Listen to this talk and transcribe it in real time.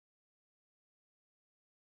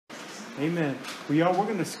Amen. Well, y'all, we're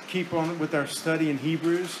going to keep on with our study in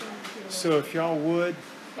Hebrews. So if y'all would,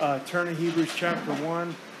 turn to Hebrews chapter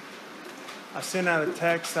 1. I sent out a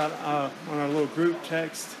text on our little group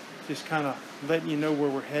text, just kind of letting you know where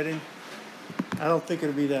we're heading. I don't think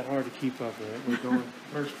it'll be that hard to keep up with it. We're going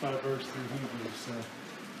verse by verse through Hebrews.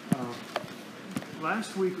 So,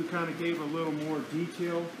 last week we kind of gave a little more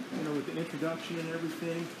detail, with the introduction and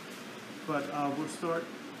everything. But we'll start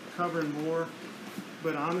covering more.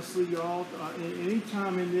 But honestly, y'all, any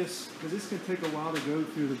time in this, because this can take a while to go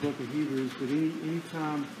through the book of Hebrews, but any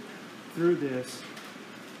time through this,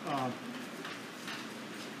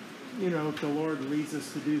 if the Lord leads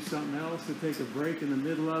us to do something else, to take a break in the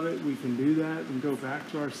middle of it, we can do that and go back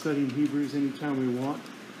to our study in Hebrews anytime we want.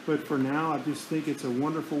 But for now, I just think it's a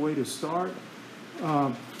wonderful way to start.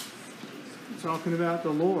 Talking about the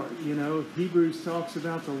Lord, Hebrews talks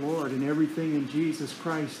about the Lord, and everything in Jesus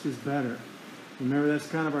Christ is better. Remember, that's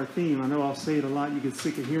kind of our theme. I know I'll say it a lot. You get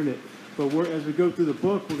sick of hearing it. But as we go through the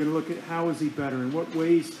book, we're going to look at how is he better and what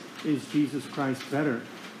ways is Jesus Christ better.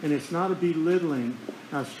 And it's not a belittling.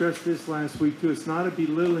 I stressed this last week too. It's not a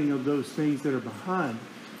belittling of those things that are behind.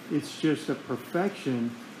 It's just a perfection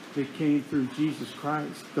that came through Jesus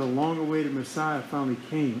Christ. The long-awaited Messiah finally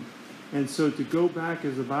came. And so to go back,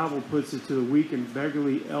 as the Bible puts it, to the weak and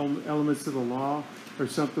beggarly elements of the law or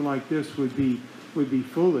something like this would be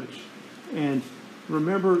foolish. And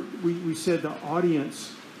remember, we said the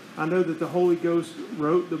audience, I know that the Holy Ghost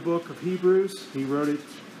wrote the book of Hebrews. He wrote it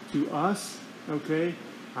to us, okay?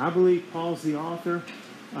 I believe Paul's the author.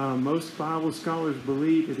 Most Bible scholars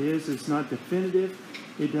believe it is. It's not definitive.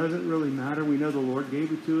 It doesn't really matter. We know the Lord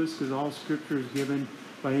gave it to us because all Scripture is given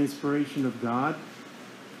by inspiration of God.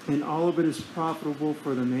 And all of it is profitable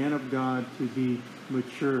for the man of God to be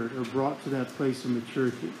matured or brought to that place of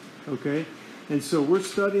maturity, okay? And so we're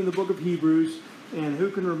studying the book of Hebrews, and who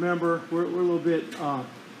can remember, we're a little bit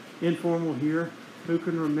informal here, who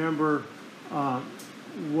can remember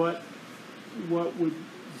what was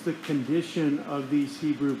the condition of these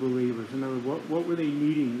Hebrew believers? In other words, what were they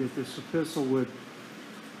needing that this epistle would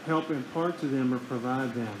help impart to them or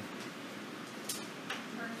provide them?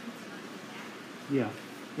 Yeah,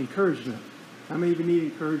 encouragement. How many of you need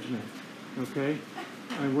encouragement? Okay?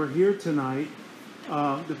 And we're here tonight.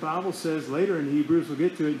 The Bible says later in Hebrews, we'll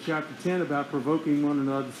get to it in chapter 10, about provoking one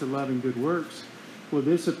another to love and good works. Well,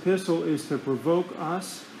 this epistle is to provoke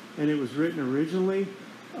us, and it was written originally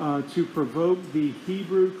to provoke the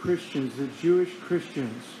Hebrew Christians, the Jewish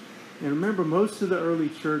Christians. And remember, most of the early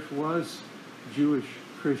church was Jewish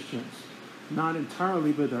Christians. Not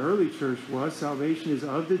entirely, but the early church was. Salvation is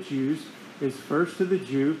of the Jews, is first to the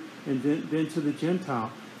Jew, and then to the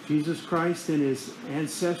Gentile. Jesus Christ in his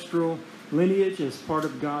ancestral lineage, as part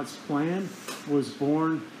of God's plan, was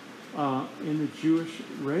born in the Jewish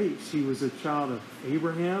race. He was a child of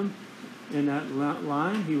Abraham in that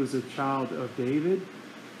line. He was a child of David.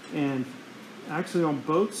 And actually on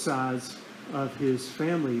both sides of his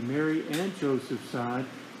family, Mary and Joseph's side,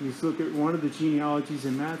 you just look at one of the genealogies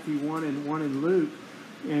in Matthew 1 and one in Luke,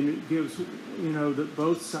 and it gives,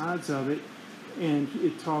 both sides of it, and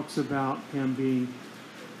it talks about him being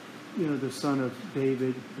the son of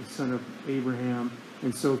David, the son of Abraham,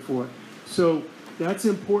 and so forth. So that's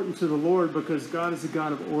important to the Lord because God is a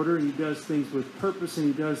God of order, and he does things with purpose, and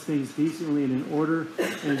he does things decently and in order.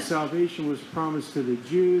 And salvation was promised to the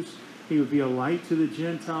Jews. He would be a light to the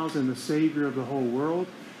Gentiles and the Savior of the whole world,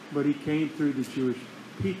 but he came through the Jewish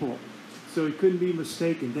people. So he couldn't be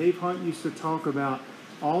mistaken. Dave Hunt used to talk about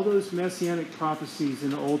all those messianic prophecies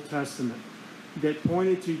in the Old Testament that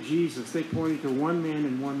pointed to Jesus. They pointed to one man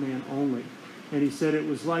and one man only. And he said it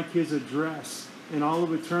was like his address. In all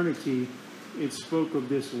of eternity, it spoke of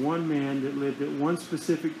this one man that lived at one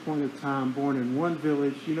specific point of time, born in one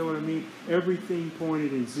village. You know what I mean? Everything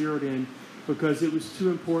pointed and zeroed in because it was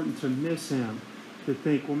too important to miss him, to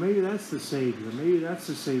think, well, maybe that's the Savior. Maybe that's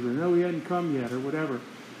the Savior. No, he hadn't come yet or whatever.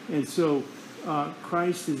 And so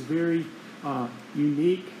Christ is very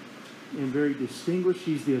unique and very distinguished.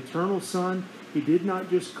 He's the eternal Son. He did not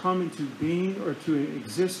just come into being or to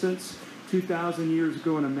existence 2,000 years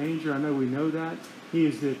ago in a manger. I know we know that. He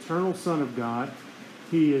is the eternal Son of God.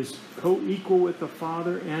 He is co-equal with the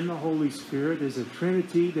Father and the Holy Spirit. There's a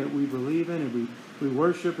Trinity that we believe in and we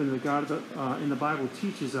worship, and the God in the Bible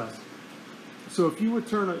teaches us. So if you would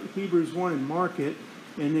turn to Hebrews 1 and mark it,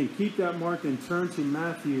 and then keep that marked and turn to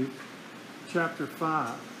Matthew chapter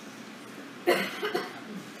 5.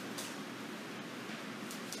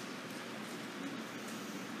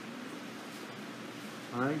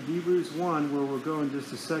 All right, Hebrews 1, where we'll go in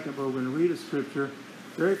just a second, but we're going to read a scripture,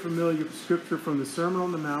 very familiar scripture from the Sermon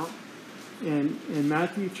on the Mount. in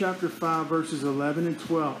Matthew chapter 5, verses 11 and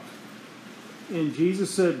 12. And Jesus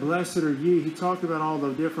said, "Blessed are ye." He talked about all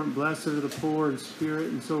the different, blessed are the poor in spirit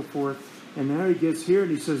and so forth. And now he gets here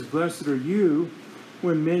and he says, "Blessed are you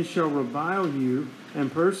when men shall revile you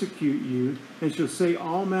and persecute you, and shall say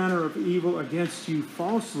all manner of evil against you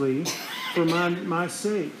falsely for my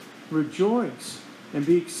sake. Rejoice and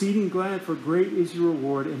be exceeding glad, for great is your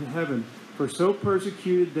reward in heaven. For so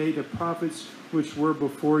persecuted they the prophets which were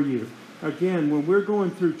before you." Again, when we're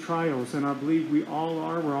going through trials, and I believe we all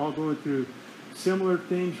are, we're all going through similar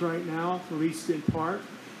things right now, at least in part,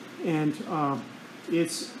 and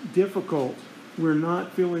it's difficult. We're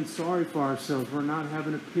not feeling sorry for ourselves. We're not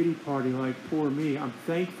having a pity party like poor me. I'm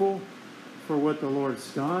thankful for what the Lord's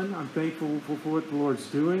done. I'm thankful for what the Lord's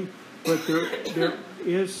doing. But there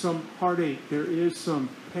is some heartache. There is some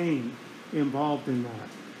pain involved in that.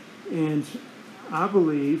 And I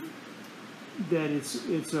believe that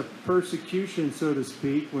it's a persecution, so to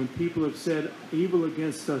speak, when people have said evil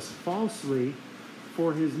against us falsely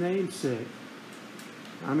for his name's sake.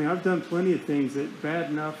 I mean, I've done plenty of things that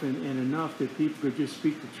bad enough and enough that people could just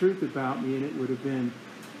speak the truth about me, and it would have been,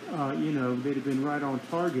 they'd have been right on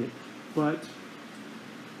target. But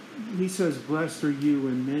he says, "Blessed are you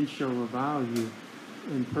when men shall revile you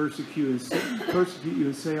and persecute you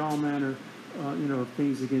and say all manner, of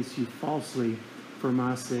things against you falsely for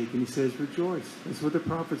my sake." And he says, "Rejoice." That's what the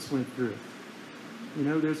prophets went through.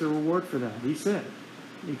 There's a reward for that. He said,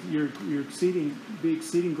 "You're be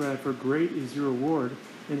exceeding glad, for great is your reward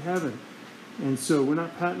in heaven." And so we're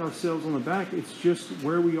not patting ourselves on the back. It's just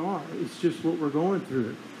where we are. It's just what we're going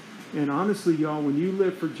through. And honestly, y'all, when you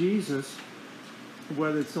live for Jesus,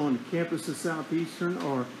 whether it's on the campus of Southeastern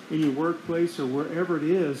or in your workplace or wherever it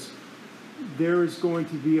is, there is going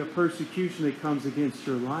to be a persecution that comes against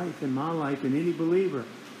your life and my life and any believer.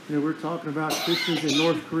 We're talking about Christians in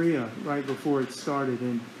North Korea right before it started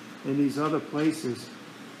and these other places.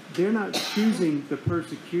 They're not choosing the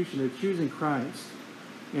persecution. They're choosing Christ.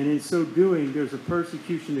 And in so doing, there's a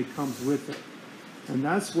persecution that comes with it. And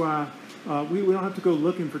that's why we don't have to go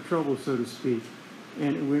looking for trouble, so to speak.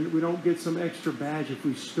 And we don't get some extra badge if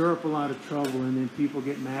we stir up a lot of trouble and then people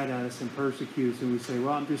get mad at us and persecute us and we say,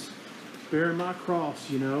 "Well, I'm just bearing my cross,"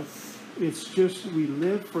 It's just we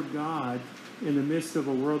live for God in the midst of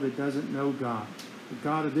a world that doesn't know God. The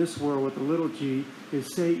God of this world with a little g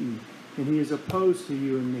is Satan, and he is opposed to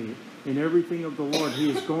you and me. In everything of the Lord, he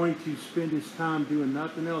is going to spend his time doing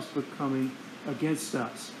nothing else but coming against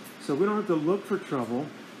us. So we don't have to look for trouble.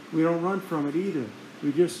 We don't run from it either.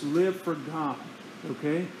 We just live for God.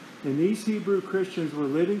 Okay? And these Hebrew Christians were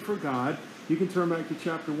living for God. You can turn back to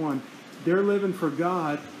chapter 1. They're living for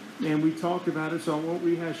God, and we talked about it, so I won't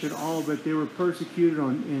rehash it all, but they were persecuted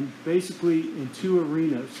basically in two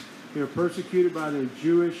arenas. They were persecuted by their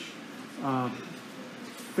Jewish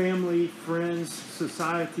family, friends,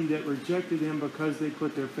 society that rejected them because they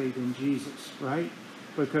put their faith in Jesus, right?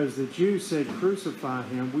 Because the Jews said, "Crucify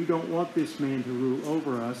him. We don't want this man to rule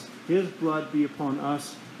over us. His blood be upon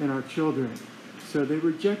us and our children." So they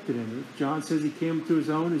rejected him. John says he came to his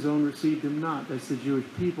own received him not. That's the Jewish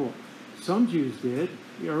people. Some Jews did.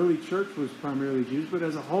 The early church was primarily Jews, but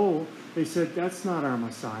as a whole, they said, "That's not our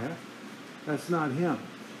Messiah. That's not him."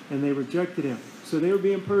 And they rejected him. So they were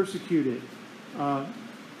being persecuted.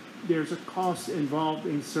 There's a cost involved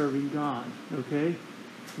in serving God, okay?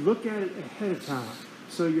 Look at it ahead of time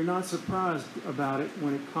so you're not surprised about it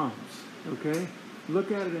when it comes, okay?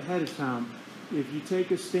 Look at it ahead of time. If you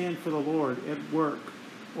take a stand for the Lord at work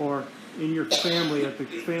or in your family at the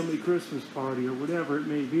family Christmas party or whatever it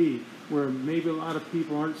may be, where maybe a lot of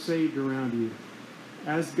people aren't saved around you,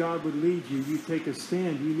 as God would lead you, you take a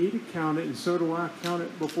stand. You need to count it, and so do I, count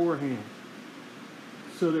it beforehand.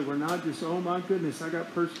 So that we're not just, "Oh my goodness, I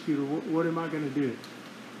got persecuted. What am I going to do?"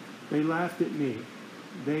 They laughed at me.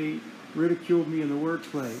 They ridiculed me in the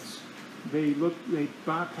workplace. They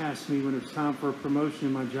bypassed me when it was time for a promotion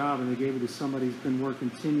in my job, and they gave it to somebody who's been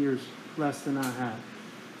working 10 years less than I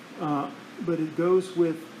have. But it goes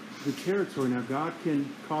with the territory. Now, God can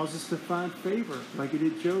cause us to find favor, like he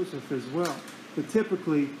did Joseph as well. But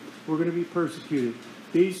typically, we're going to be persecuted.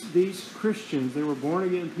 These Christians, they were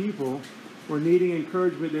born-again people, were needing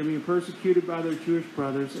encouragement. They're being persecuted by their Jewish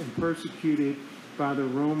brothers and persecuted by the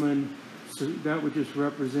Roman. So that would just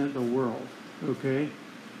represent the world, okay?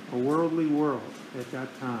 A worldly world at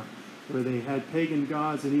that time, where they had pagan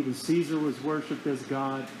gods, and even Caesar was worshipped as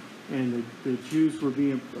God, and the Jews were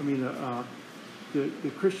being, the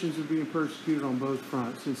Christians were being persecuted on both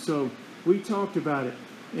fronts. And so we talked about it.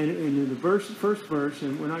 And in the first verse,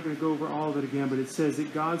 and we're not going to go over all of it again, but it says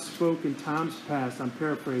that God spoke in times past, I'm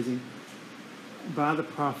paraphrasing, by the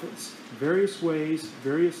prophets. Various ways,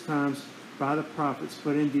 various times by the prophets.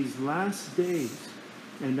 But in these last days,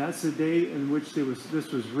 and that's the day in which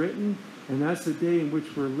this was written, and that's the day in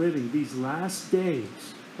which we're living. These last days,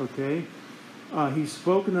 okay, he's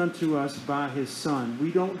spoken unto us by his Son.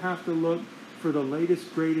 We don't have to look for the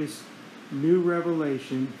latest, greatest new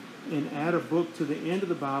revelation and add a book to the end of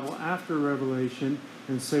the Bible after Revelation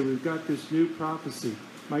and say we've got this new prophecy.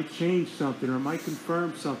 Might change something or might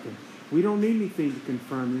confirm something. We don't need anything to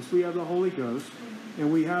confirm this. We have the Holy Ghost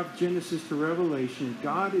and we have Genesis to Revelation.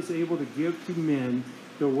 God is able to give to men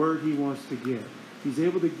the word he wants to give. He's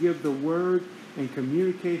able to give the word and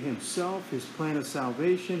communicate himself, his plan of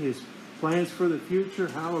salvation, his plans for the future,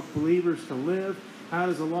 how are believers to live, how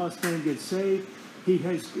does a lost man get saved. He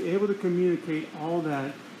is able to communicate all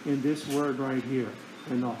that in this word right here.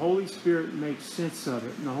 And the Holy Spirit makes sense of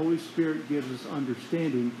it. And the Holy Spirit gives us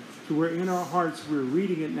understanding to where in our hearts we're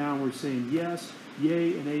reading it now and we're saying yes,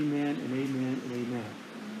 yea, and amen, and amen, and amen.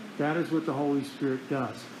 That is what the Holy Spirit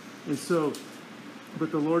does. And so,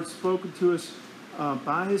 but the Lord's spoken to us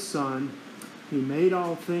by his Son. He made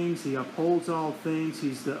all things. He upholds all things.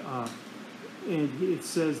 He's the, it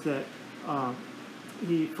says that at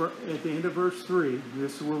the end of verse 3,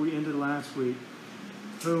 this is where we ended last week,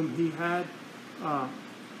 whom he had,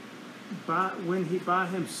 when he by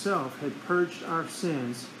himself had purged our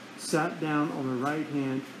sins, sat down on the right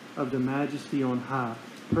hand of the majesty on high.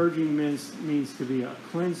 Purging means to be a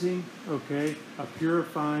cleansing, okay, a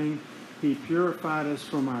purifying. He purified us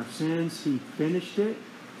from our sins. He finished it.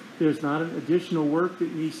 There's not an additional work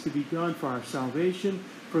that needs to be done for our salvation,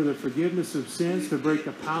 for the forgiveness of sins, to break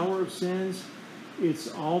the power of sins.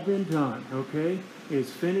 It's all been done, okay?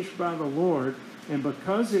 It's finished by the Lord. And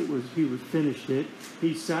because he finished it,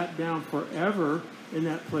 he sat down forever in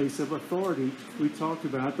that place of authority. We talked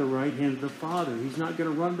about the right hand of the Father. He's not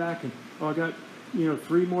going to run back and, I got,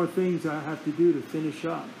 3 more things I have to do to finish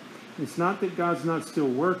up. It's not that God's not still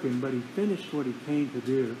working, but he finished what he came to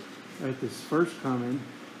do at this first coming.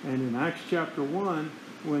 And in Acts chapter 1,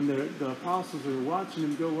 when the apostles are watching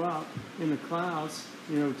him go up in the clouds,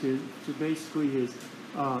 to basically his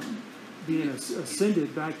being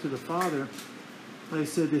ascended back to the Father, they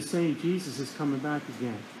said the same Jesus is coming back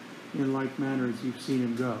again in like manner as you've seen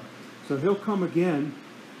him go. So he'll come again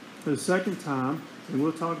the second time, and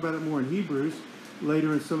we'll talk about it more in Hebrews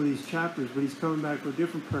later in some of these chapters, but he's coming back for a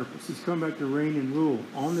different purpose. He's coming back to reign and rule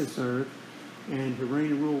on this earth, and to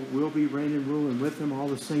reign and rule will be reign and rule, and with him all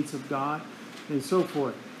the saints of God, and so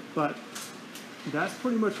forth. But that's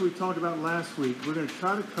pretty much what we talked about last week. We're going to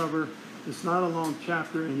try to cover, it's not a long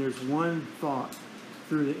chapter, and there's one thought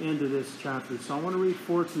through the end of this chapter. So I want to read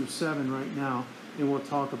 4 through 7 right now, and we'll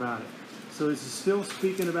talk about it. So this is still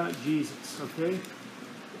speaking about Jesus, okay?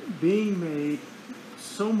 Being made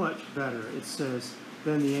so much better, it says,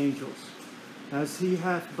 than the angels, as he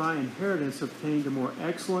hath by inheritance obtained a more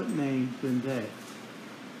excellent name than they.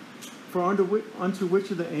 For unto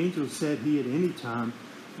which of the angels said he at any time,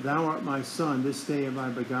 Thou art my Son, this day have I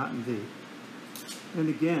begotten thee. And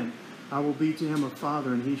again, I will be to him a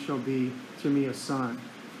father, and he shall be to me a son.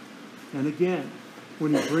 And again,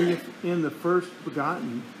 when he bringeth in the first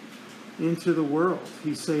begotten into the world,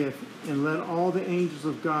 he saith, And let all the angels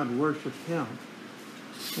of God worship him.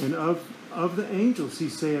 And of the angels, he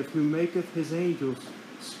saith, Who maketh his angels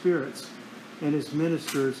spirits, and his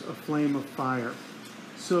ministers a flame of fire.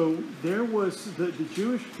 So there was the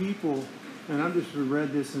Jewish people, and I've just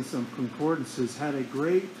read this in some concordances, had a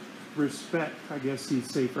great respect, I guess you'd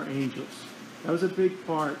say, for angels. That was a big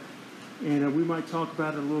part, and we might talk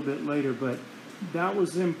about it a little bit later, but that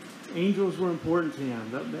was them. Angels were important to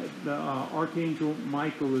him. The Archangel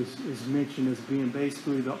Michael is mentioned as being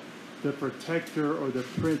basically the protector or the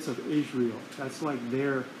prince of Israel. That's like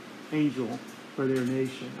their angel for their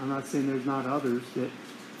nation. I'm not saying there's not others that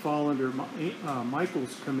fall under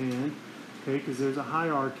Michael's command, okay, because there's a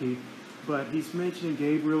hierarchy. But he's mentioning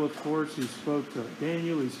Gabriel, of course, who spoke to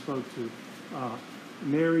Daniel, he spoke to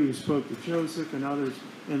Mary, who spoke to Joseph, and others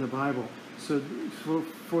in the Bible. So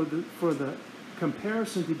for the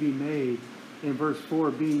comparison to be made in verse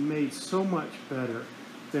 4, being made so much better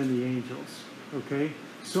than the angels, okay?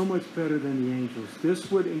 So much better than the angels. This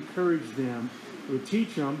would encourage them, it would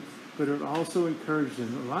teach them, but it would also encourage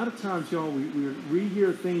them. A lot of times, y'all, we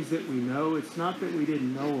rehear things that we know. It's not that we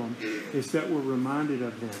didn't know them, it's that we're reminded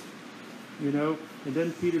of them. And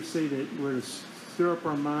doesn't Peter say that we're to stir up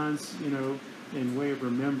our minds, in way of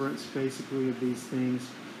remembrance, basically, of these things?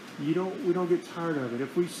 We don't get tired of it.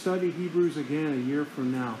 If we study Hebrews again a year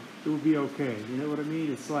from now, it will be okay. You know what I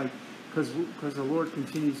mean? It's like, because the Lord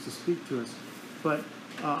continues to speak to us. But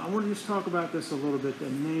I want to just talk about this a little bit, the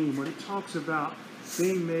name, when it talks about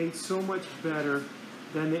being made so much better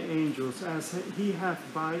than the angels, as he hath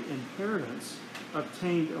by inheritance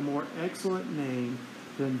obtained a more excellent name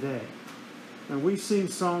than they. And we sing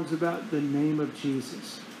songs about the name of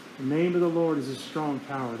Jesus. The name of the Lord is a strong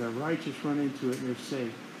tower. The righteous run into it and they're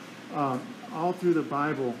saved. All through the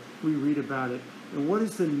Bible, we read about it. And what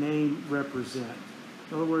does the name represent?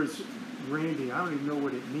 In other words, Randy, I don't even know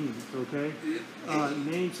what it means, okay?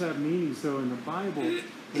 Names have meanings, though, in the Bible. When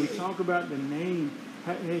we talk about the name,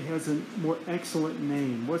 it has a more excellent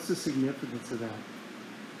name. What's the significance of that?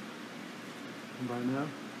 Anybody know?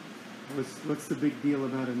 What's the big deal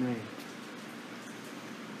about a name?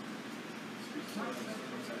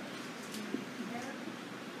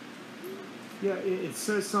 Yeah, it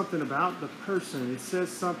says something about the person. It says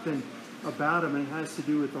something about him, and it has to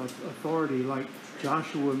do with authority, like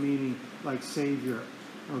Joshua meaning like Savior,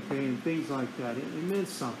 okay, and things like that. It meant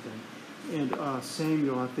something. And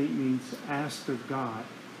Samuel, I think, means asked of God,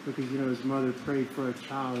 because, his mother prayed for a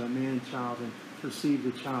child, a man-child, and received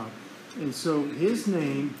a child. And so his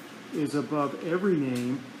name is above every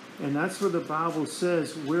name, and that's what the Bible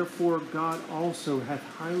says, wherefore God also hath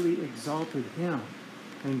highly exalted him,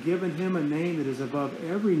 and given him a name that is above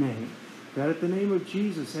every name, that at the name of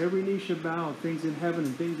Jesus every knee should bow, things in heaven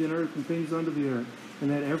and things in earth and things under the earth,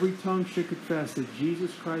 and that every tongue should confess that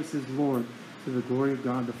Jesus Christ is Lord, to the glory of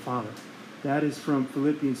God the Father. That is from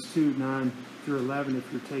Philippians 2, 9 through 11,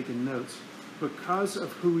 if you're taking notes. Because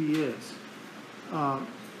of who he is,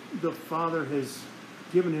 the Father has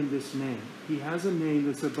given him this name. He has a name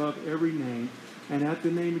that's above every name, and at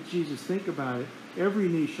the name of Jesus, think about it, every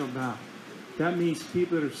knee shall bow. That means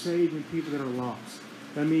people that are saved and people that are lost.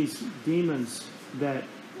 That means demons that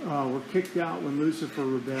were kicked out when Lucifer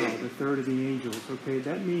rebelled, the third of the angels. Okay,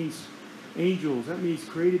 that means angels. That means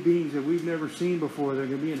created beings that we've never seen before. They're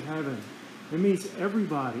going to be in heaven. It means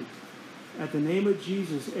everybody. At the name of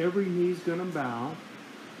Jesus, every knee's going to bow,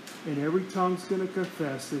 and every tongue's going to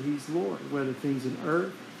confess that he's Lord, whether things in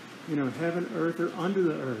earth, heaven, earth, or under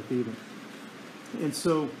the earth even. And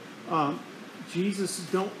so Jesus,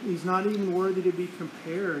 he's not even worthy to be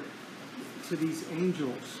compared to these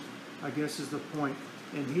angels, I guess is the point.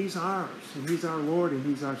 And he's ours, and he's our Lord, and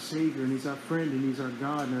he's our Savior, and he's our friend, and he's our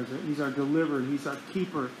God, and he's our deliverer, and he's our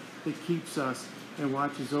keeper that keeps us and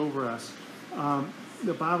watches over us.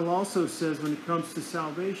 The Bible also says when it comes to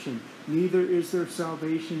salvation, neither is there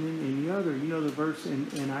salvation in any other. You know the verse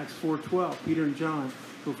in Acts 4:12, Peter and John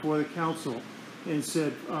before the council, and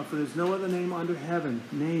said, for there's no other name under heaven,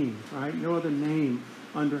 right? No other name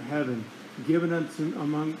under heaven given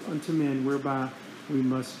unto men whereby we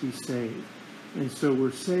must be saved. And so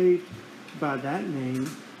we're saved by that name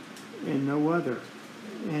and no other.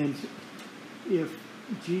 And if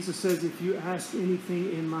Jesus says, if you ask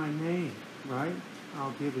anything in my name, right,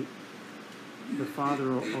 I'll give it. The Father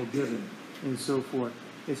will give it, and so forth.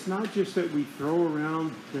 It's not just that we throw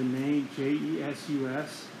around the name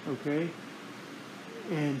Jesus, okay?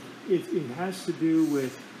 And it has to do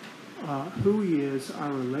with who he is,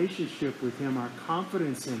 our relationship with him, our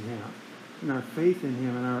confidence in him, and our faith in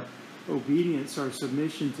him, and our obedience, our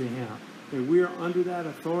submission to him. That we are under that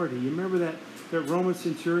authority. You remember that Roman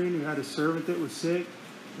centurion who had a servant that was sick?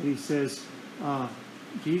 And he says,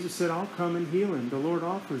 Jesus said, I'll come and heal him. The Lord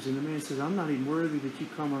offers. And the man says, I'm not even worthy that you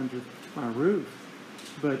come under my roof.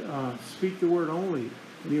 But speak the word only,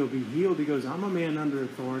 and he'll be healed. He goes, I'm a man under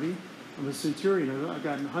authority. I'm a centurion. I've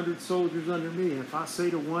got 100 soldiers under me. And if I say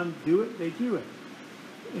to one, do it, they do it.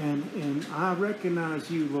 And I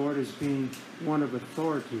recognize you, Lord, as being one of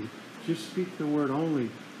authority. Just speak the word only,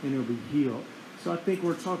 and he'll be healed. So I think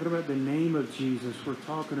we're talking about the name of Jesus. We're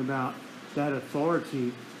talking about that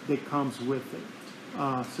authority that comes with it.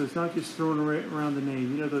 So it's not just throwing around the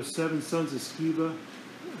name. You know those 7 sons of Sceva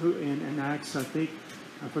who in Acts, I think,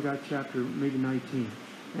 I forgot chapter, maybe 19.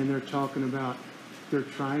 And they're talking about, they're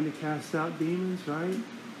trying to cast out demons, right?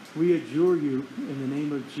 We adjure you in the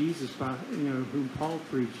name of Jesus, by whom Paul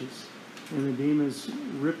preaches. And the demons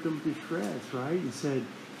ripped them to shreds, right? And said,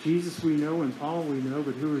 Jesus we know and Paul we know,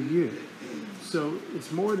 but who are you? So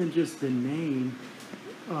it's more than just the name.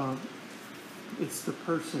 It's the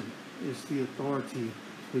person. It's the authority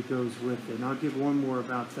that goes with it. And I'll give one more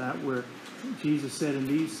about that, where Jesus said, and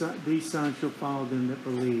these signs shall follow them that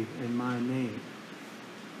believe in my name.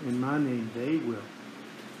 In my name they will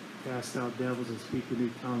cast out devils and speak with new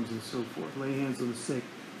tongues and so forth. Lay hands on the sick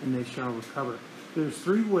and they shall recover. There's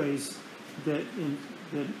 3 ways that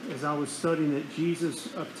as I was studying that Jesus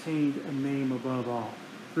obtained a name above all.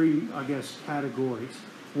 3, I guess, categories.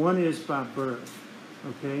 One is by birth.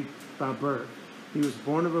 Okay? By birth. He was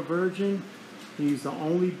born of a virgin. He's the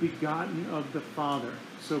only begotten of the Father.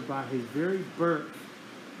 So by his very birth,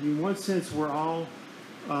 in one sense, we're all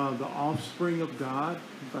the offspring of God.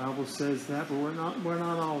 The Bible says that, but we're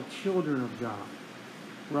not all children of God.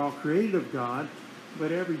 We're all created of God,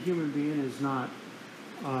 but every human being is not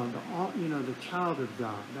the child of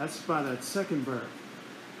God. That's by that second birth.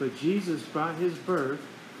 But Jesus, by his birth,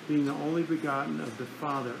 being the only begotten of the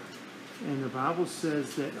Father. And the Bible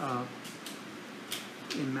says that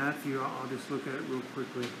in Matthew, I'll just look at it real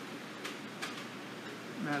quickly.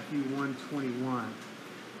 Matthew 1:21.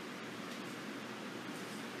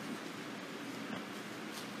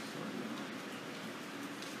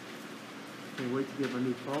 Can't wait to get my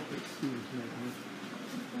new pulpit. Excuse me.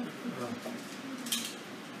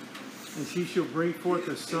 And she shall bring forth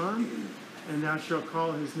a son, and thou shalt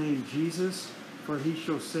call his name Jesus, for he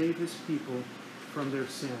shall save his people from their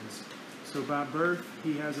sins. So by birth,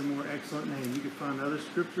 he has a more excellent name. You can find other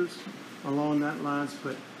scriptures along that lines,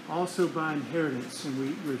 but also by inheritance.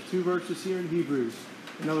 And there's two verses here in Hebrews.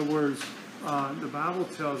 In other words, the Bible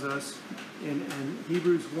tells us in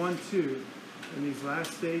Hebrews 1:2, in these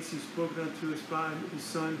last days he's spoken unto us by his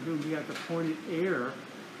Son, whom he hath appointed heir.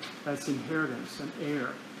 That's inheritance, an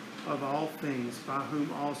heir of all things, by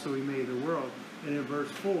whom also he made the world. And in verse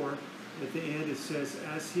 4, at the end it says,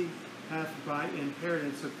 as he hath by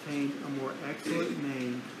inheritance obtained a more excellent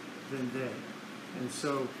name than they. And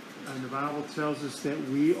so, and the Bible tells us that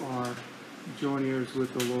we are joint heirs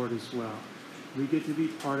with the Lord as well. We get to be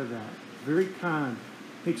part of that. Very kind,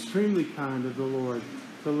 extremely kind of the Lord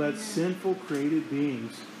to let sinful created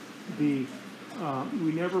beings be,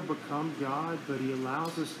 we never become God, but he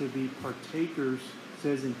allows us to be partakers,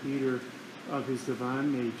 says in Peter, of his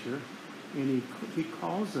divine nature. And he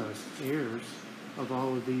calls us heirs of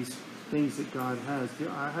all of these things that God has.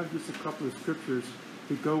 I have just a couple of scriptures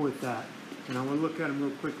to go with that. And I want to look at them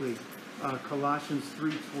real quickly. Colossians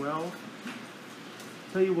 3:12.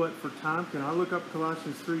 Tell you what, for time, can I look up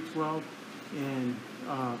Colossians 3:12 and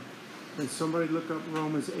somebody look up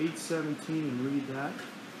Romans 8:17 and read that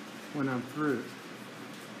when I'm through.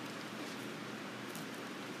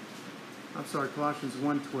 I'm sorry, Colossians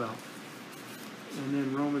 1:12. And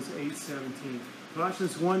then Romans 8:17.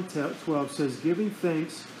 Colossians 1:12 says, giving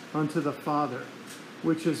thanks unto the Father,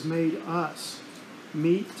 which has made us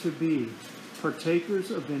meet to be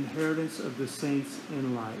partakers of the inheritance of the saints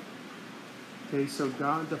in light. Okay, so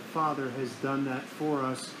God the Father has done that for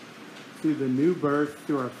us through the new birth,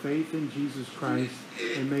 through our faith in Jesus Christ,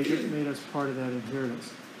 and made us part of that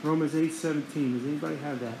inheritance. Romans 8:17. Does anybody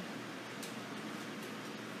have that?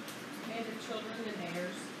 And of children and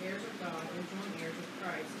heirs, heirs of God, and joint heirs of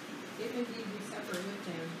Christ, if indeed we suffer with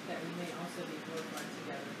him, that we may also be glorified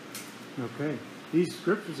together. Okay. These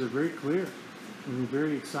scriptures are very clear and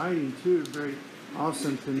very exciting too, very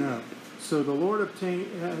awesome to know. So the Lord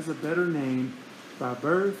has a better name by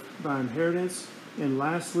birth, by inheritance, and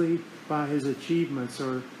lastly, by his achievements,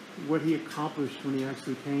 or what he accomplished when he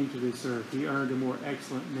actually came to this earth. He earned a more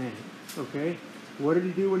excellent name. Okay? What did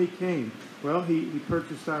he do when he came? Well, he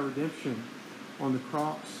purchased our redemption on the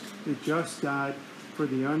cross. The just died for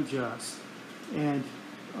the unjust. And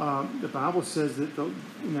the Bible says that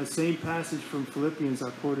in that same passage from Philippians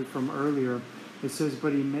I quoted from earlier, it says,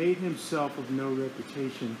 but he made himself of no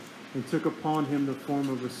reputation, and took upon him the form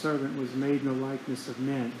of a servant, was made in the likeness of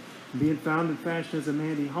men. And being found in fashion as a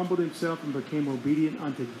man, he humbled himself and became obedient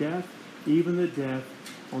unto death, even the death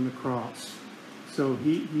on the cross. So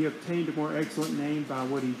he obtained a more excellent name by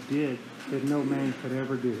what he did that no man could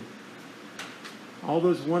ever do. All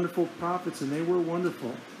those wonderful prophets, and they were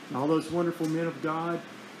wonderful, and all those wonderful men of God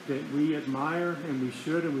that we admire and we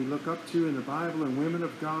should and we look up to in the Bible, and women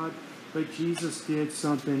of God, but Jesus did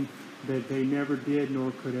something that they never did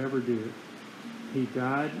nor could ever do. He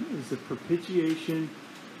died as the propitiation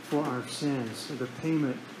for our sins, or the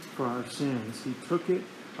payment for our sins. He took it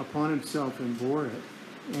upon himself and bore it.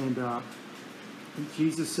 And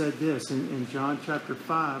Jesus said this in John chapter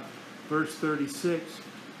 5, verse 36.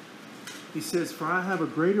 He says, for I have a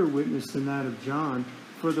greater witness than that of John,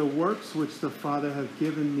 for the works which the Father hath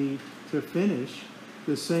given me to finish,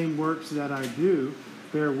 the same works that I do,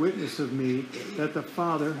 bear witness of me that the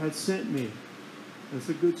Father had sent me. That's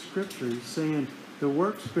a good scripture. He's saying the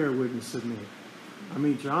works bear witness of me. I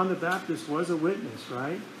mean, John the Baptist was a witness,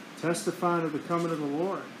 right? Testifying of the coming of the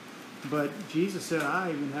Lord. But Jesus said,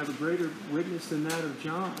 I even have a greater witness than that of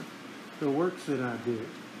John. The works that I do,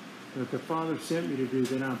 that the Father sent me to do,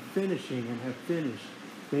 that I'm finishing and have finished,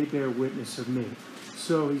 they bear witness of me.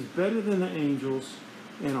 So he's better than the angels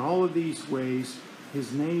in all of these ways.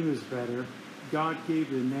 His name is better. God gave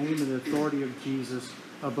the name and the authority of Jesus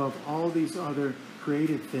above all these other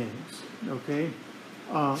created things. Okay?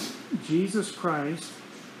 Jesus Christ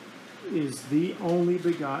is the only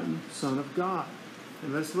begotten Son of God.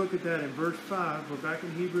 And let's look at that in verse 5. We're back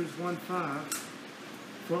in Hebrews 1:5.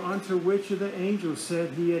 For unto which of the angels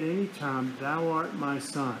said he at any time, Thou art my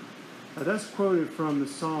son? Now that's quoted from the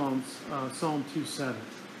Psalms, Psalm 2:7.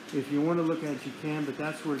 If you want to look at it, you can, but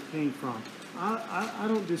that's where it came from. I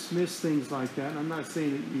don't dismiss things like that, and I'm not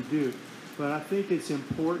saying that you do, but I think it's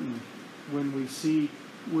important when we see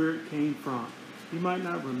where it came from. You might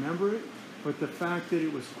not remember it, but the fact that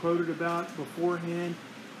it was quoted about beforehand,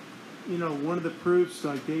 you know, one of the proofs,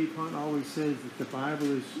 like Dave Hunt always says, that the Bible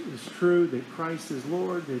is true, that Christ is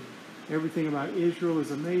Lord, that everything about Israel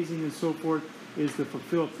is amazing and so forth, is the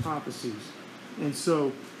fulfilled prophecies. And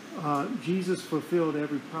so Jesus fulfilled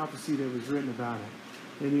every prophecy that was written about him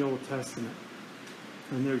in the Old Testament.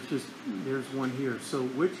 And there's one here. So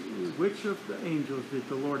which of the angels did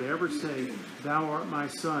the Lord ever say, Thou art my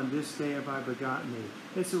son, this day have I begotten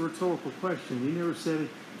thee? It's a rhetorical question. He never said it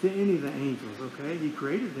to any of the angels, okay? He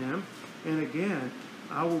created them. And again,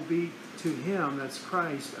 I will be to him, that's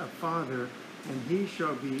Christ, a father, and he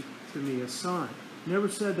shall be to me a son. Never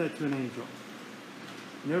said that to an angel.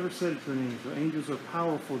 Never said it to an angel. Angels are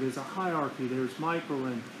powerful. There's a hierarchy. There's Michael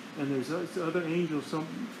and there's other angels. Some,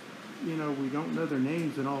 you know, we don't know their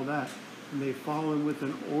names and all that. And they follow him with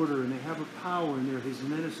an order, and they have a power, and they're his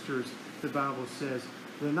ministers, the Bible says.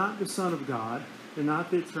 They're not the Son of God. They're not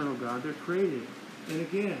the eternal God. They're created. And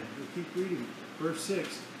again, we keep reading. Verse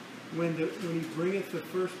 6, when he bringeth the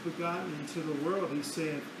first begotten into the world, he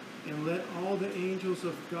said, and let all the angels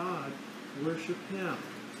of God worship him.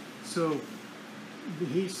 So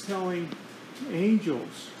he's telling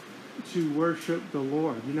angels to worship the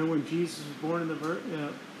Lord. You know, when Jesus was born in the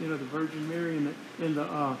Virgin Mary in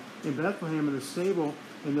Bethlehem in the stable,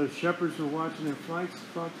 and those shepherds were watching their flocks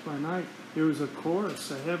by night, there was a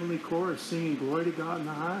chorus, a heavenly chorus, singing glory to God in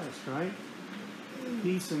the highest, right?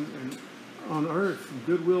 Peace and on earth,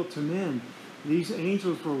 goodwill to men. These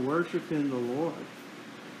angels were worshiping the Lord.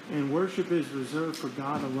 And worship is reserved for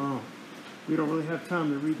God alone. We don't really have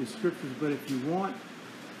time to read the scriptures, but if you want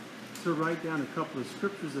to write down a couple of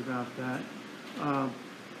scriptures about that,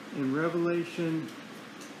 in Revelation,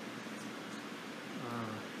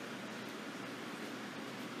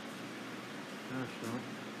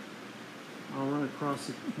 I'll run across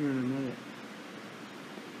it here in a minute.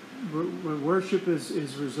 Worship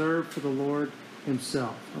is reserved for the Lord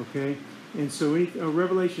himself, okay? And so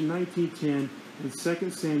Revelation 19:10 and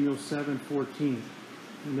 2 Samuel 7:14.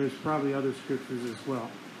 And there's probably other scriptures as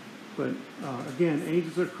well. But again,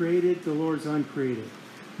 angels are created, the Lord's uncreated.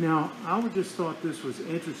 Now, I would just thought this was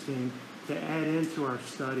interesting to add into our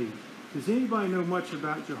study. Does anybody know much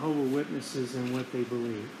about Jehovah's Witnesses and what they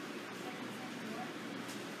believe?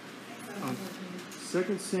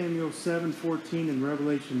 2 Samuel 7:14 and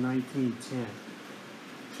Revelation 19:10.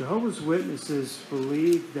 Jehovah's Witnesses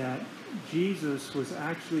believe that Jesus was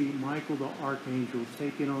actually Michael the Archangel,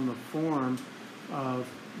 taking on the form of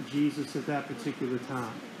Jesus at that particular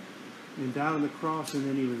time, and died on the cross, and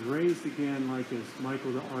then he was raised again like as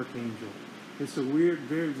Michael the Archangel. It's a weird,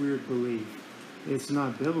 very weird belief. It's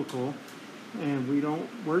not biblical, and we don't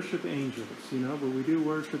worship angels, you know, but we do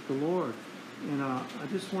worship the Lord. And I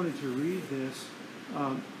just wanted to read this.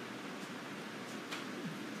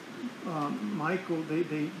 Michael,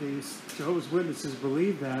 Jehovah's Witnesses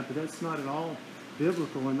believe that, but that's not at all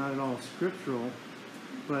biblical and not at all scriptural.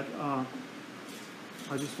 But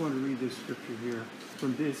I just want to read this scripture here.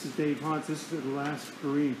 This is Dave Hunt. This is the last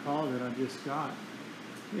Korean call that I just got.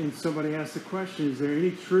 And somebody asked the question, is there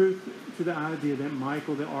any truth to the idea that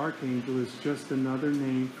Michael the Archangel is just another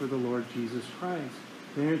name for the Lord Jesus Christ?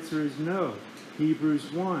 The answer is no.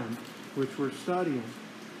 Hebrews 1, which we're studying,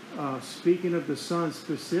 speaking of the Son,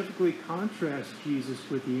 specifically contrasts Jesus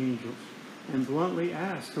with the angels and bluntly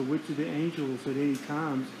asks to which of the angels at any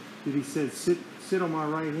times did he say, sit on my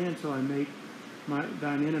right hand till I make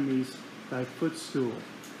thine enemies thy footstool.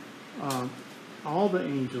 All the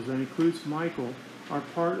angels, that includes Michael, are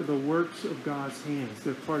part of the works of God's hands.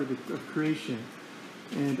 They're part of creation.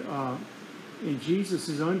 And Jesus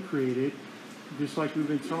is uncreated, just like we've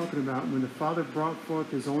been talking about. When the Father brought forth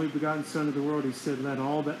his only begotten Son of the world, he said, let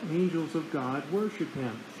all the angels of God worship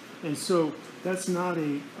him. And so that's not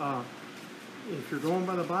if you're going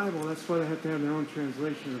by the Bible, that's why they have to have their own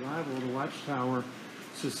translation of the Bible, the Watchtower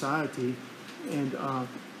Society. And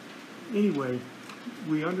anyway,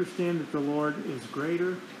 we understand that the Lord is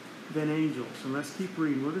greater than angels. And let's keep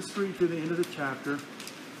reading. We'll just read to the end of the chapter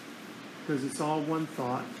because it's all one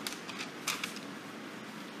thought.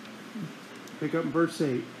 Pick up in verse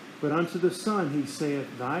 8. But unto the Son he saith,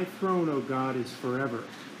 Thy throne, O God, is forever.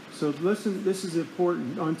 So listen, this is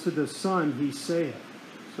important. Unto the Son he saith.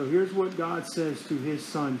 So here's what God says to his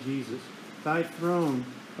Son, Jesus. Thy throne,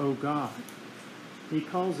 O God. He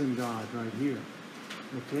calls him God right here.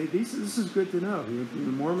 Okay, this is good to know. The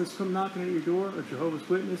Mormons come knocking at your door, or Jehovah's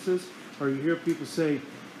Witnesses, or you hear people say,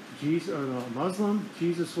 Jesus, or the Muslim,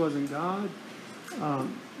 Jesus wasn't God,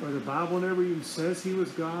 or the Bible never even says he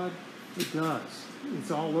was God. It does.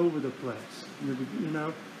 It's all over the place. In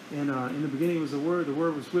the beginning was the Word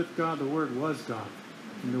was with God, the Word was God.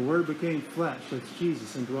 And the Word became flesh, that's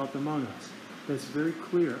Jesus, and dwelt among us. That's very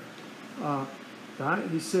clear.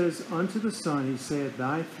 He says, unto the Son, he said,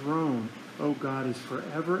 Thy throne, O God, is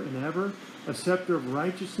forever and ever. A scepter of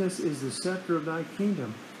righteousness is the scepter of thy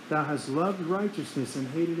kingdom. Thou hast loved righteousness and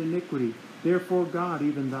hated iniquity. Therefore God,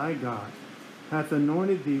 even thy God, hath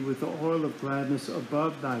anointed thee with the oil of gladness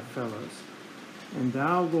above thy fellows. And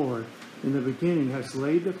thou, Lord, in the beginning hast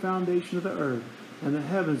laid the foundation of the earth, and the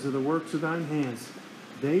heavens are the works of thine hands.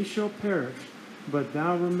 They shall perish, but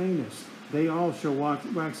thou remainest. They all shall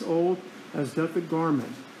wax old, as doth a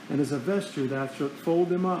garment, and as a vesture thou shalt fold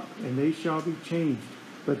them up, and they shall be changed.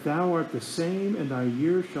 But thou art the same, and thy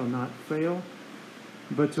years shall not fail.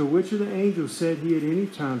 But to which of the angels said he at any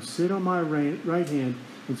time, Sit on my right hand,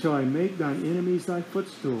 until I make thine enemies thy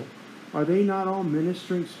footstool? Are they not all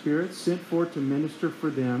ministering spirits sent forth to minister for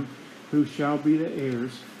them who shall be the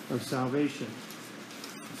heirs of salvation?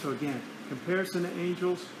 So again, comparison to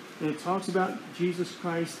angels, and it talks about Jesus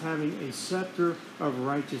Christ having a scepter of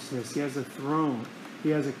righteousness. He has a throne. He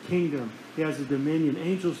has a kingdom. He has a dominion.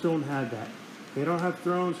 Angels don't have that. They don't have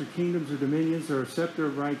thrones or kingdoms or dominions or a scepter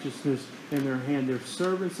of righteousness in their hand. They're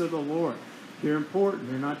servants of the Lord. They're important.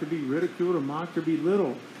 They're not to be ridiculed or mocked or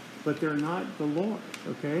belittled, but they're not the Lord,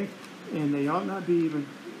 okay? And they ought not be even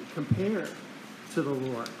compared to the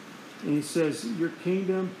Lord. And he says, your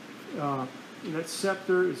kingdom, that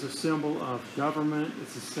scepter is a symbol of government.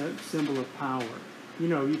 It's a symbol of power. You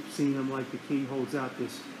know, you've seen them, like the king holds out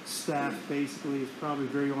this staff, basically. It's probably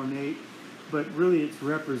very ornate, but really it's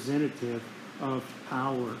representative of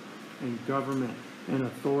power and government and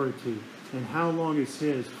authority. And how long is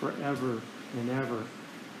his? Forever and ever.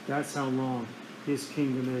 That's how long his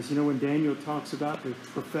kingdom is. You know, when Daniel talks about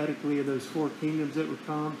prophetically of those four kingdoms that would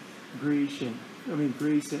come, Greece and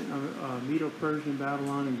Medo-Persian,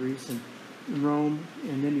 Babylon, and Greece and Rome,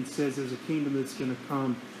 and then he says there's a kingdom that's going to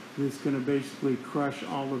come that's going to basically crush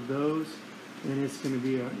all of those, and it's going to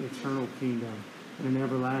be an eternal kingdom and an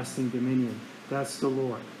everlasting dominion. That's the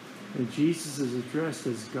Lord. And Jesus is addressed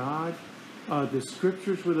as God. The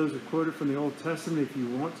scriptures where those are quoted from the Old Testament, if you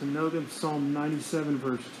want to know them, Psalm 97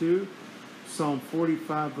 verse 2, Psalm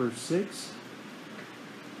 45 verse 6,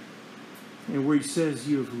 and where he says,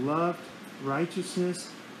 you have loved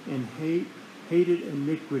righteousness and hated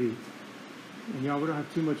iniquity. And y'all, we don't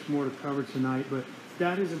have too much more to cover tonight, but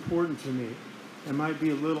that is important to me. It might be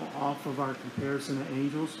a little off of our comparison to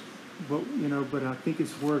angels, but I think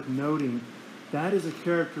it's worth noting that is a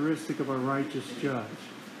characteristic of a righteous judge.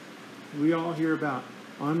 We all hear about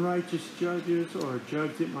unrighteous judges, or a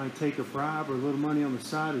judge that might take a bribe or a little money on the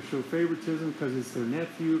side or show favoritism because it's their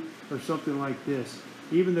nephew or something like this.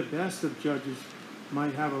 Even the best of judges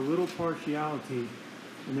might have a little partiality,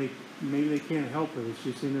 and maybe they can't help it. It's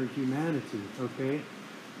just in their humanity, okay?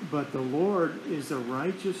 But the Lord is a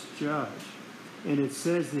righteous judge, and it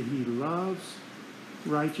says that he loves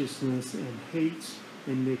righteousness and hates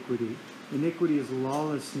iniquity. Iniquity is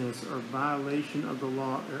lawlessness or violation of the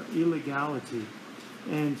law or illegality.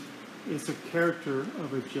 And it's a character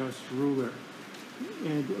of a just ruler.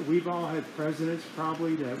 And we've all had presidents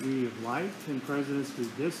probably that we have liked and presidents we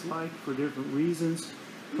disliked for different reasons.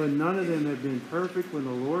 But none of them have been perfect. When the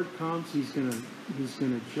Lord comes, he's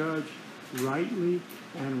gonna judge rightly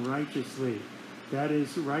and righteously. That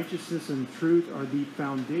is, righteousness and truth are the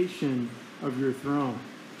foundation of your throne.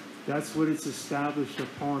 That's what it's established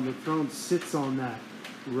upon. The throne sits on that.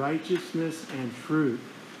 Righteousness and truth.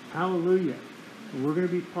 Hallelujah. And we're going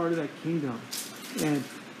to be part of that kingdom. And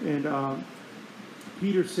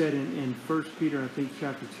Peter said in 1 Peter, I think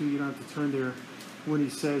chapter 2, you don't have to turn there, when he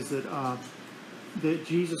says that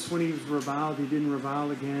Jesus, when he was reviled, he didn't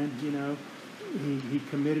revile again. You know, he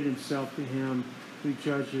committed himself to him who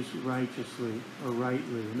judges righteously or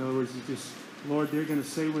rightly. In other words, he just, Lord, they're going to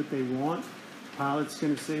say what they want. Pilate's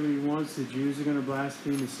going to say what he wants. The Jews are going to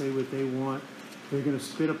blaspheme and say what they want. They're going to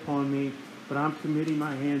spit upon me. But I'm committing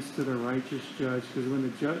my hands to the righteous judge, because when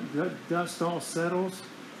the dust all settles,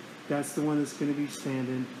 that's the one that's going to be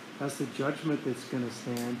standing. That's the judgment that's going to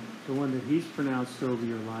stand, the one that he's pronounced over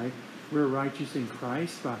your life. We're righteous in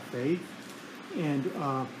Christ by faith. And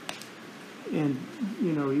And,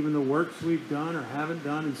 even the works we've done or haven't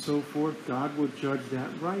done and so forth, God will judge that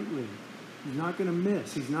rightly. He's not going to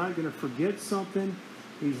miss. He's not going to forget something.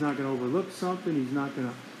 He's not going to overlook something. He's not going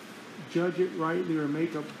to judge it rightly or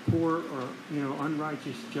make a poor or,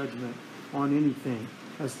 unrighteous judgment on anything.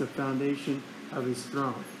 That's the foundation of his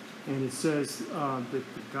throne. And it says that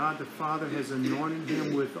God the Father has anointed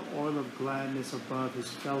him with the oil of gladness above his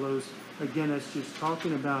fellows. Again, that's just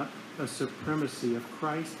talking about a supremacy of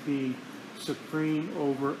Christ being supreme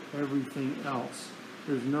over everything else.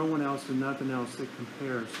 There's no one else or nothing else that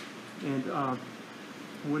compares. And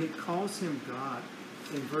when it calls him God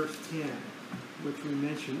in verse 10, which we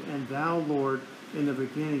mentioned, and thou, Lord, in the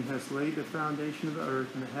beginning hast laid the foundation of the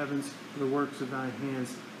earth and the heavens, the works of thy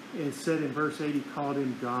hands. It said in verse 8, he called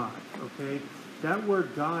him God, okay? That word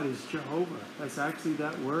God is Jehovah. That's actually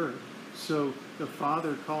that word. So the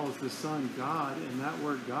Father calls the Son God, and that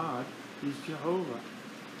word God is Jehovah.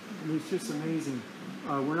 I mean, it's just amazing.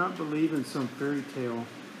 We're not believing some fairy tale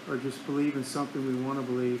or just believing something we want to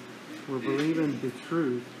believe. We're believing the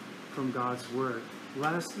truth from God's Word.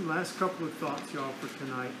 Last couple of thoughts, y'all, for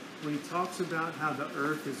tonight. When he talks about how the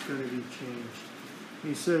earth is going to be changed,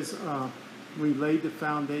 he says, we laid the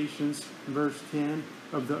foundations, verse 10,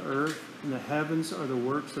 of the earth, and the heavens are the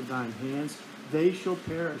works of thine hands. They shall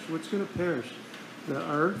perish. What's going to perish? The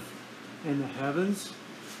earth and the heavens,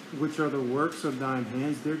 which are the works of thine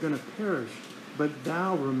hands, they're going to perish. But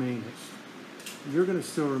thou remainest. You're going to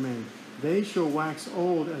still remain. They shall wax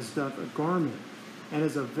old as doth a garment, and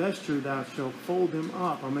as a vesture thou shalt fold them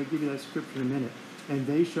up. I'm going to give you that scripture in a minute. And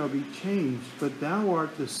they shall be changed, but thou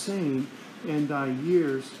art the same, and thy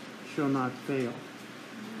years shall not fail.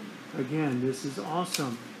 Again, this is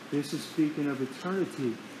awesome. This is speaking of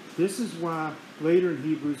eternity. This is why later in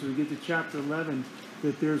Hebrews, when we get to chapter 11,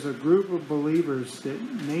 that there's a group of believers, that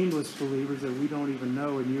nameless believers that we don't even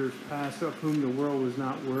know in years past, of whom the world was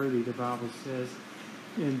not worthy, the Bible says.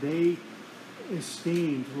 And they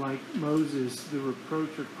esteemed, like Moses, the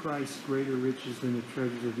reproach of Christ greater riches than the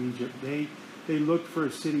treasures of Egypt. They looked for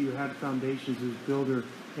a city who had foundations, whose builder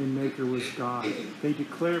and maker was God. They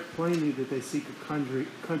declare plainly that they seek a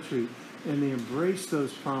country, and they embrace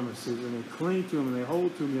those promises, and they cling to them, and they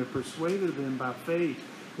hold to them. They're persuaded of them by faith.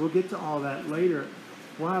 We'll get to all that later.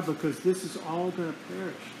 Why? Because this is all going to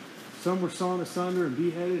perish. Some were sawn asunder and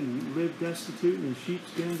beheaded and lived destitute and in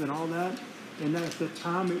sheepskins and all that. And at the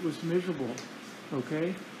time it was miserable.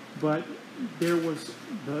 Okay? But there was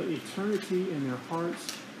the eternity in their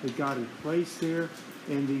hearts that God had placed there,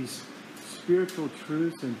 and these spiritual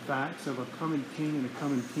truths and facts of a coming king and a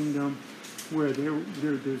coming kingdom, where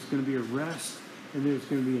there's going to be a rest, and there's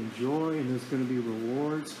going to be joy, and there's going to be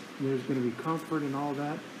rewards, and there's going to be comfort and all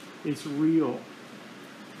that. It's real.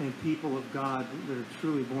 And people of God that are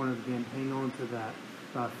truly born again hang on to that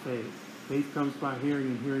by faith. Faith comes by hearing,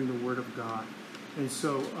 and hearing the word of God. And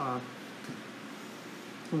so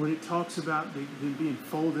when it talks about them being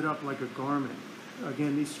folded up like a garment,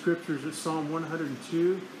 again, these scriptures are Psalm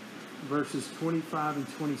 102, verses 25 and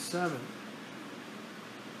 27.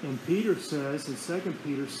 And Peter says in 2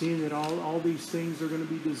 Peter, seeing that all these things are going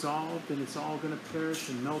to be dissolved and it's all going to perish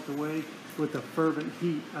and melt away with a fervent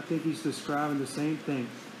heat. I think he's describing the same thing.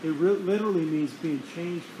 It literally means being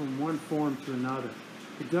changed from one form to another.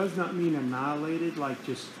 It does not mean annihilated, like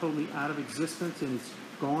just totally out of existence and it's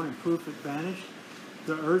gone and poof, it vanished.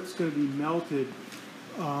 The earth's going to be melted.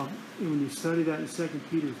 When you study that in 2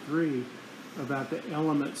 Peter 3, about the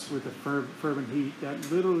elements with the fervent heat,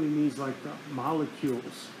 that literally means like the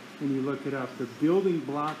molecules, when you look it up. The building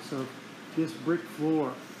blocks of this brick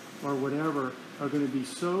floor or whatever are going to be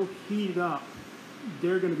so heated up,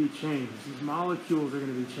 they're going to be changed. These molecules are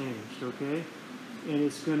going to be changed, okay? And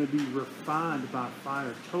it's going to be refined by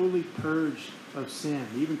fire, totally purged of sin.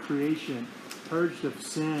 Even creation, purged of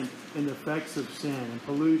sin and the effects of sin and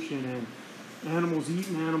pollution and animals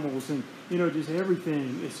eating animals and, just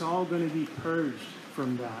everything. It's all going to be purged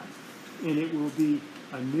from that. And it will be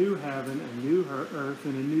a new heaven, a new earth,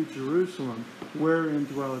 and a new Jerusalem, wherein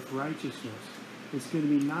dwelleth righteousness. It's going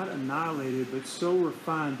to be not annihilated, but so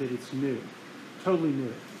refined that it's new. Totally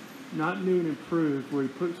new. Not new and improved, where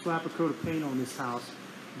you slap a coat of paint on this house,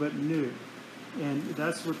 but new. And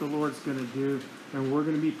that's what the Lord's going to do, and we're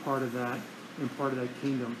going to be part of that, and part of that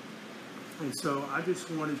kingdom. And so I just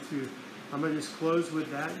wanted to, I'm going to just close with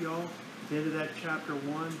that, y'all. The end of that chapter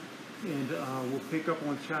 1, and we'll pick up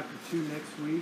on chapter 2 next week.